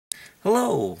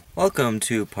Hello! Welcome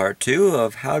to part 2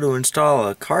 of how to install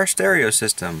a car stereo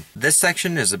system. This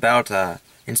section is about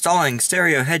installing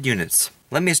stereo head units.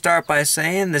 Let me start by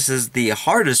saying this is the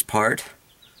hardest part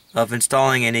of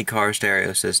installing any car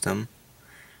stereo system.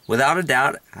 Without a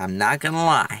doubt, I'm not gonna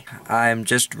lie. I'm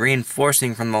just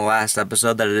reinforcing from the last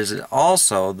episode that it is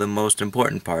also the most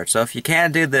important part. So if you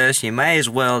can't do this, you may as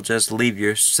well just leave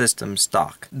your system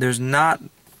stock. There's not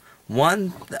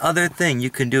one other thing you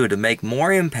can do to make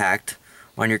more impact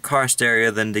on your car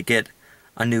stereo than to get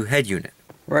a new head unit.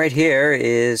 Right here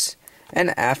is an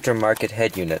aftermarket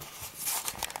head unit.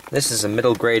 This is a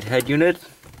middle grade head unit,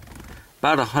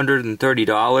 about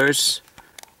 $130,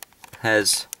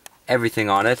 has everything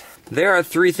on it. There are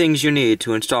 3 things you need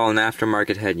to install an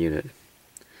aftermarket head unit.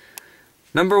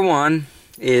 Number 1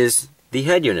 is the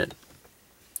head unit,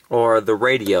 or the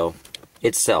radio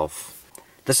itself.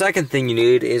 The second thing you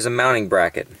need is a mounting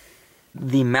bracket.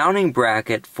 The mounting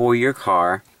bracket for your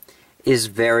car is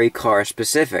very car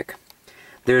specific.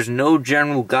 There's no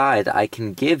general guide I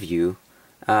can give you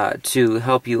to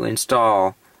help you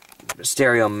install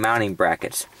stereo mounting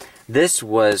brackets. This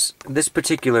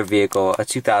particular vehicle, a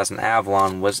 2000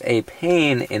 Avalon, was a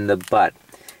pain in the butt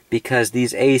because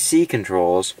these AC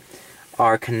controls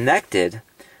are connected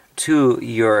to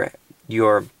where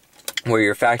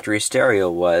your factory stereo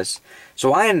was.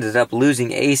 So I ended up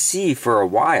losing AC for a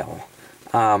while.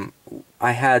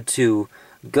 I had to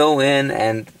go in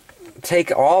and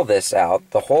take all this out,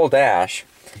 the whole dash,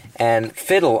 and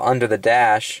fiddle under the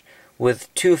dash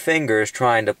with 2 fingers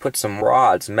trying to put some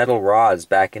rods, metal rods,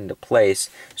 back into place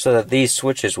so that these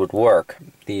switches would work,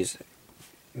 these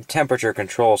temperature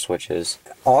control switches.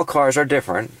 All cars are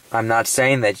different. I'm not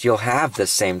saying that you'll have the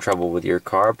same trouble with your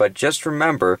car, but just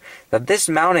remember that this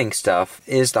mounting stuff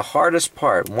is the hardest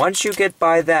part. Once you get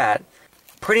by that,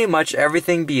 pretty much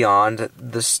everything beyond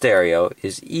the stereo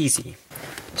is easy.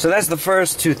 So that's the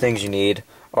first 2 things you need,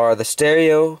 are the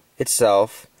stereo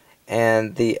itself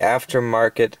and the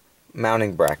aftermarket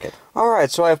mounting bracket.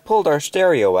 Alright, so I've pulled our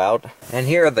stereo out, and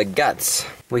here are the guts.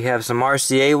 We have some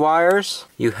RCA wires.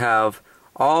 You have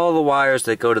all the wires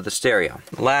that go to the stereo.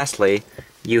 Lastly,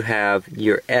 you have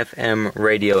your FM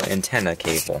radio antenna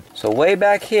cable. So way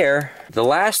back here, the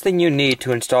last thing you need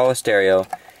to install a stereo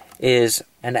is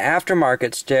an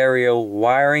aftermarket stereo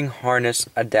wiring harness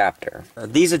adapter.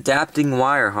 These adapting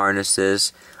wire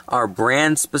harnesses are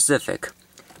brand specific.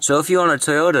 So if you own a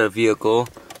Toyota vehicle,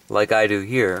 like I do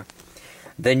here,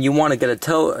 then you want to get a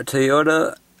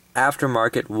Toyota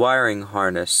aftermarket wiring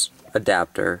harness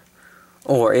adapter.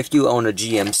 Or if you own a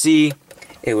GMC,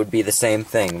 it would be the same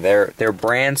thing. They're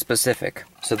brand specific.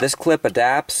 So this clip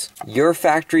adapts your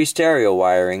factory stereo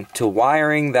wiring to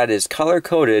wiring that is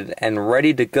color-coded and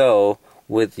ready to go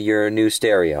with your new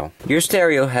stereo. Your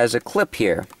stereo has a clip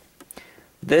here.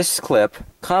 This clip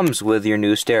comes with your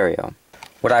new stereo.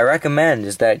 What I recommend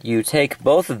is that you take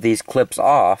both of these clips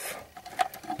off,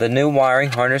 the new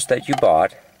wiring harness that you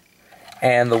bought,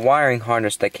 and the wiring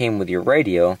harness that came with your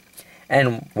radio,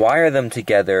 and wire them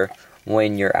together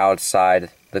when you're outside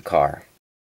the car.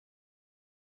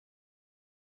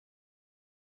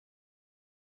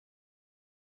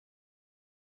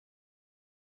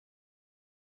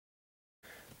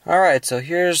 Alright, so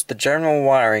here's the general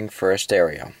wiring for a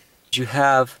stereo. You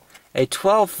have a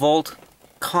 12-volt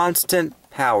constant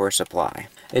power supply.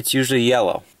 It's usually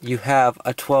yellow. You have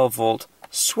a 12-volt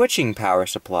switching power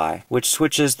supply, which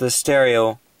switches the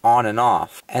stereo on and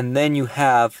off. And then you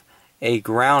have a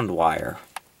ground wire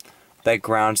that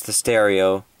grounds the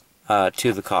stereo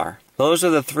to the car. Those are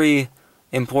the 3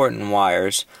 important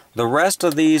wires. The rest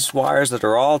of these wires that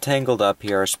are all tangled up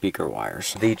here are speaker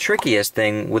wires. The trickiest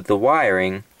thing with the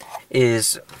wiring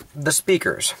is the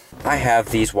speakers. I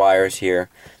have these wires here.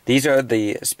 These are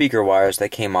the speaker wires that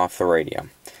came off the radio.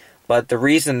 But the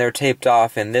reason they're taped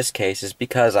off in this case is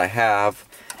because I have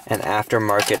an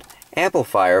aftermarket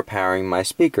amplifier powering my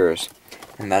speakers.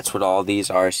 And that's what all these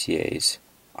RCAs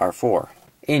are for.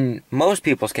 In most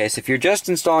people's case, if you're just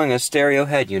installing a stereo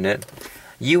head unit,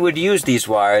 you would use these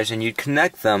wires and you'd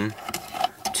connect them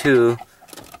to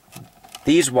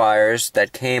these wires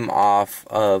that came off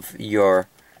of your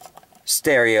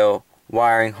stereo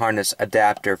wiring harness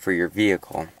adapter for your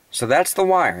vehicle. So that's the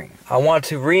wiring. I want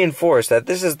to reinforce that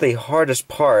this is the hardest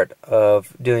part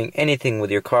of doing anything with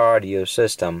your car audio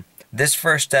system. This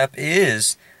first step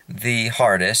is the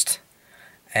hardest,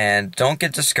 and don't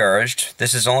get discouraged.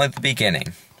 This is only the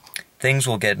beginning. Things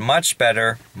will get much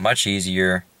better, much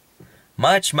easier,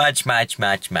 much.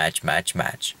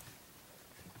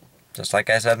 Just like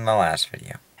I said in the last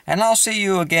video. And I'll see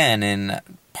you again in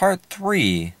part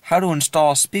 3, how to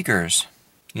install speakers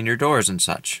in your doors and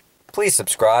such. Please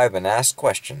subscribe and ask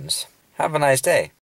questions. Have a nice day.